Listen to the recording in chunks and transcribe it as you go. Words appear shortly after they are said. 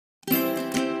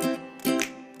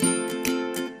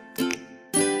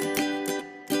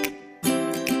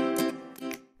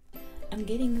I'm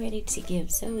getting ready to give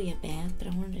Zoey a bath, but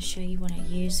I wanted to show you what I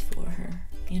used for her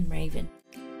and Raven.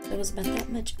 There was about that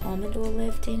much almond oil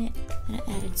left in it. And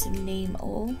I added some neem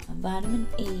oil, vitamin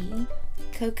E,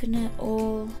 coconut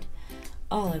oil,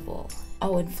 olive oil,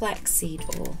 and flaxseed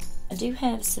oil. I do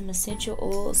have some essential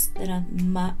oils that I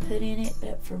might put in it,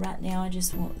 but for right now I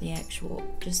just want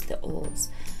just the oils.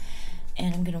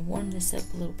 And I'm going to warm this up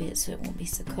a little bit so it won't be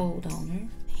so cold on her.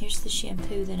 Here's the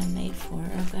shampoo that I made for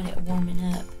her. I've got it warming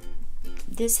up.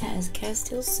 This has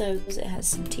castile soap. It has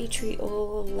some tea tree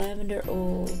oil, lavender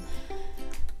oil,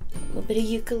 a little bit of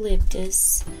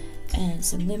eucalyptus, and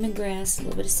some lemongrass, a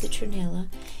little bit of citronella.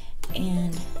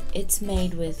 And it's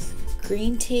made with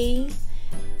green tea,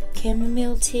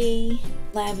 chamomile tea,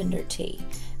 lavender tea.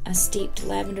 I steeped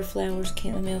lavender flowers,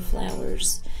 chamomile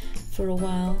flowers for a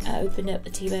while. I opened up the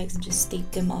tea bags and just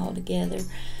steeped them all together.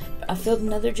 I filled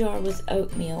another jar with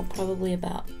oatmeal, probably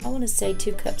about, I want to say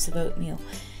 2 cups of oatmeal.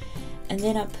 And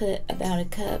then I put about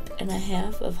 1.5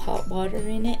 cups of hot water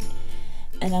in it,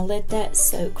 and I let that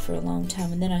soak for a long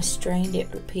time, and then I strained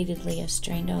it repeatedly. I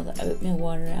strained all the oatmeal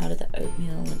water out of the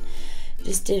oatmeal and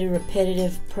just did a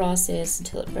repetitive process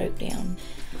until it broke down.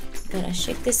 But I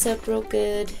shook this up real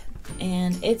good,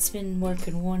 and it's been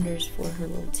working wonders for her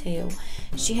little tail.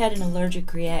 She had an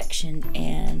allergic reaction,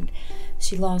 and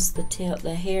she lost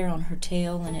the hair on her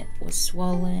tail, and it was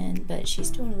swollen, but she's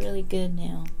doing really good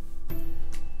now.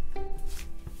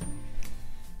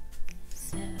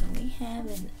 So we have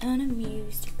an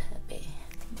unamused puppy.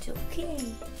 It's okay.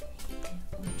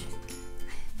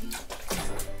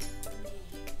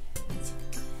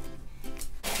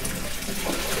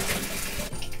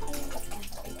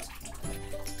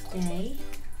 Day.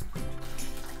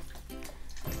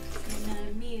 You're not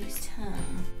amused, huh?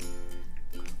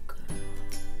 Good girl.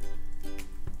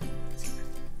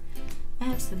 I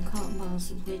have some cotton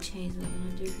balls of witch hazel that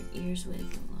I do her ears with a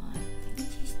lot.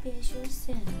 It's your special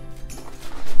son.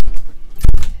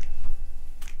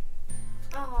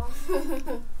 Oh.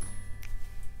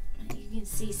 You can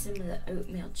see some of the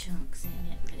oatmeal chunks in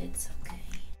it, but it's okay.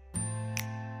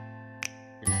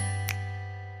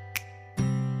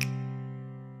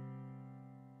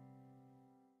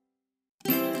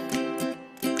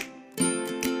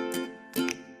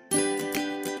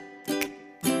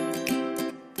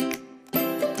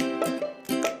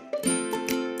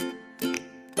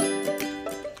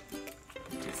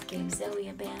 Gave Zoey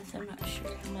a bath. I'm not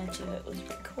sure how much of it was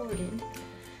recorded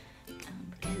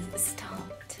because it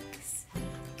stopped. So,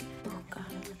 oh God,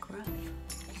 I look rough.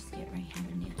 I just get ready to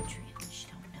have a nail trim. She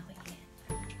don't know it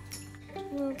yet.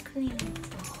 Well, clean.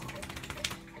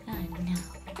 I know.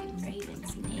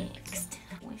 Raven's next.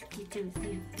 Let's get those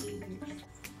little fingers.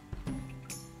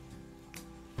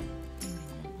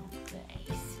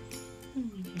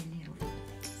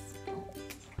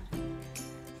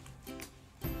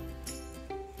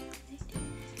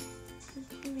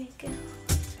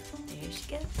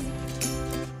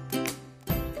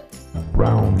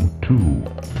 Round 2,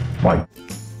 fight.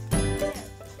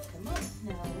 Come on,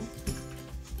 no.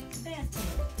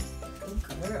 Bathroom. Good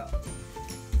girl.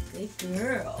 Good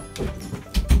girl.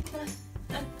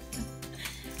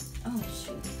 Oh,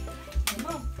 shoot. Come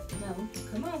on. No,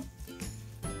 come on.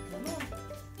 Come on.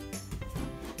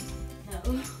 No.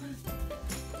 Come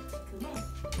on.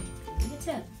 Get in the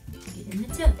tub. Get in the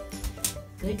tub.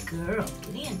 Good girl.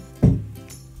 Get in.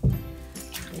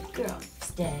 Good girl.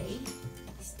 Stay.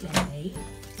 Stay.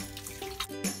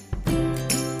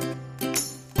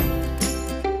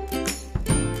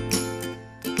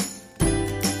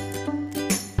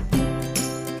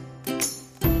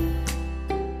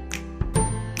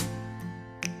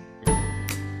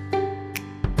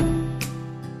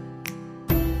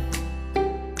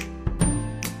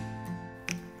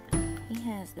 He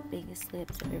has the biggest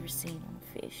lips I've ever seen on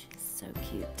a fish. It's so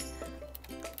cute.